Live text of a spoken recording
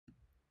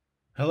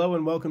Hello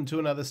and welcome to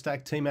another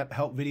Stack Team App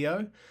help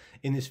video.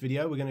 In this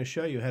video, we're going to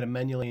show you how to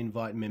manually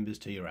invite members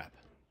to your app.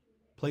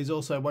 Please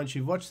also, once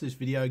you've watched this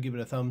video, give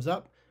it a thumbs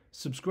up,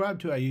 subscribe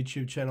to our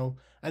YouTube channel,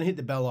 and hit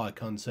the bell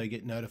icon so you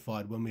get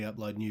notified when we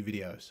upload new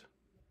videos.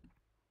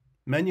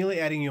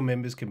 Manually adding your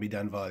members can be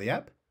done via the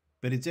app,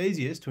 but it's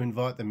easiest to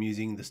invite them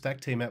using the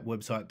Stack Team App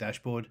website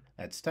dashboard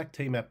at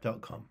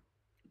stackteamapp.com.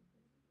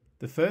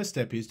 The first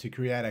step is to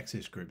create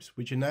access groups,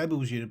 which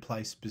enables you to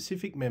place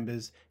specific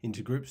members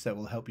into groups that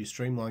will help you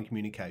streamline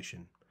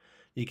communication.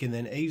 You can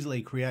then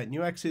easily create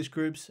new access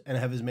groups and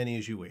have as many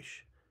as you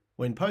wish.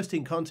 When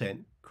posting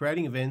content,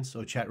 creating events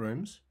or chat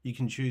rooms, you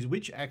can choose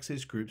which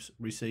access groups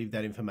receive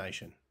that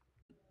information.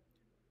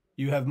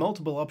 You have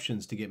multiple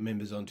options to get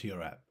members onto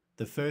your app,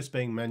 the first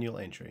being manual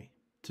entry.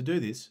 To do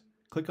this,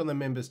 click on the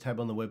Members tab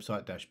on the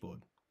website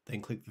dashboard,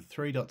 then click the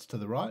three dots to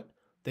the right,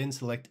 then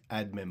select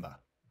Add Member.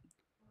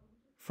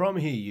 From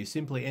here, you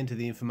simply enter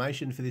the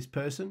information for this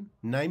person.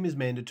 Name is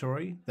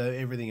mandatory, though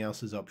everything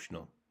else is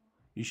optional.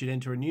 You should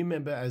enter a new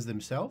member as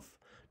themselves,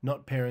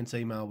 not parent's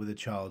email with a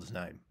child's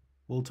name.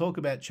 We'll talk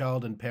about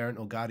child and parent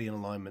or guardian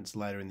alignments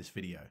later in this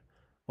video.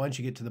 Once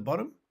you get to the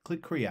bottom,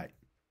 click Create.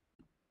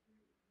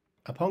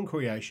 Upon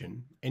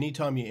creation,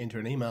 anytime you enter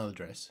an email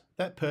address,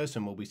 that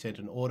person will be sent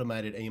an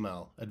automated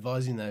email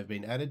advising they have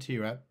been added to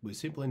your app with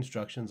simple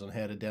instructions on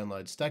how to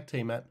download Stack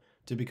Team App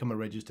to become a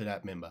registered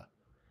app member.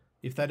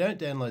 If they don't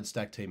download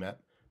Stack Team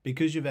App,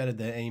 because you've added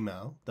their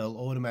email, they'll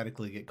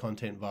automatically get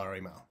content via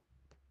email.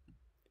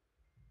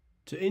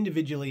 To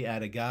individually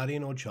add a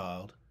guardian or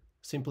child,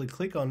 simply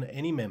click on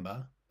any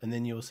member and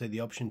then you'll see the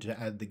option to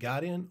add the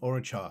guardian or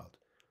a child.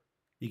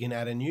 You can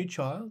add a new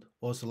child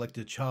or select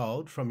a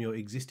child from your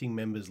existing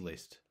members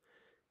list.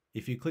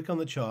 If you click on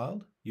the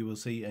child, you will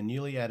see a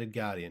newly added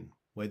guardian,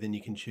 where then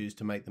you can choose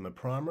to make them a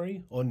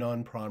primary or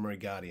non-primary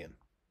guardian.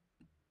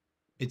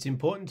 It's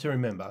important to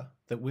remember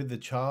that with the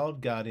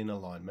child-guardian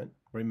alignment,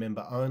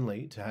 remember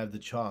only to have the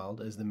child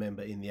as the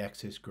member in the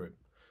access group,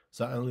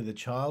 so only the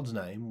child's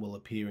name will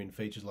appear in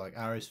features like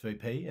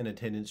RSVP and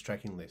attendance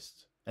tracking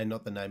lists, and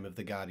not the name of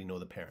the guardian or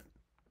the parent.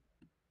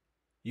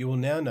 You will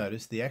now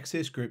notice the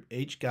access group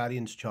each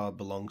guardian's child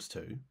belongs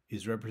to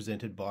is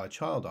represented by a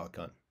child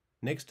icon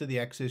next to the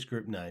access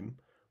group name,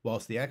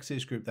 whilst the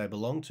access group they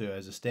belong to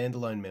as a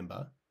standalone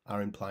member are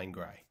in plain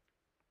grey.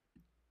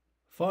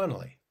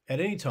 Finally, at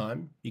any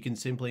time, you can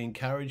simply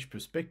encourage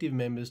prospective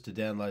members to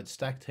download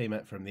Stack Team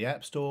App from the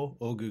App Store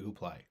or Google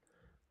Play.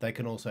 They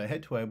can also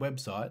head to our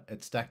website at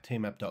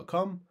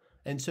stackteamapp.com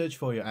and search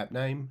for your app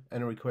name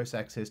and request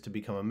access to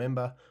become a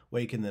member,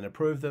 where you can then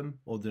approve them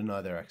or deny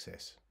their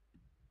access.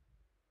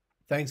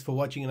 Thanks for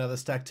watching another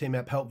Stack Team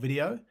App help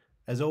video.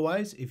 As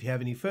always, if you have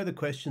any further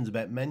questions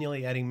about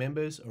manually adding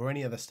members or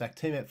any other Stack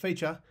Team App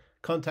feature,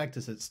 contact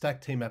us at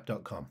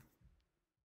stackteamapp.com.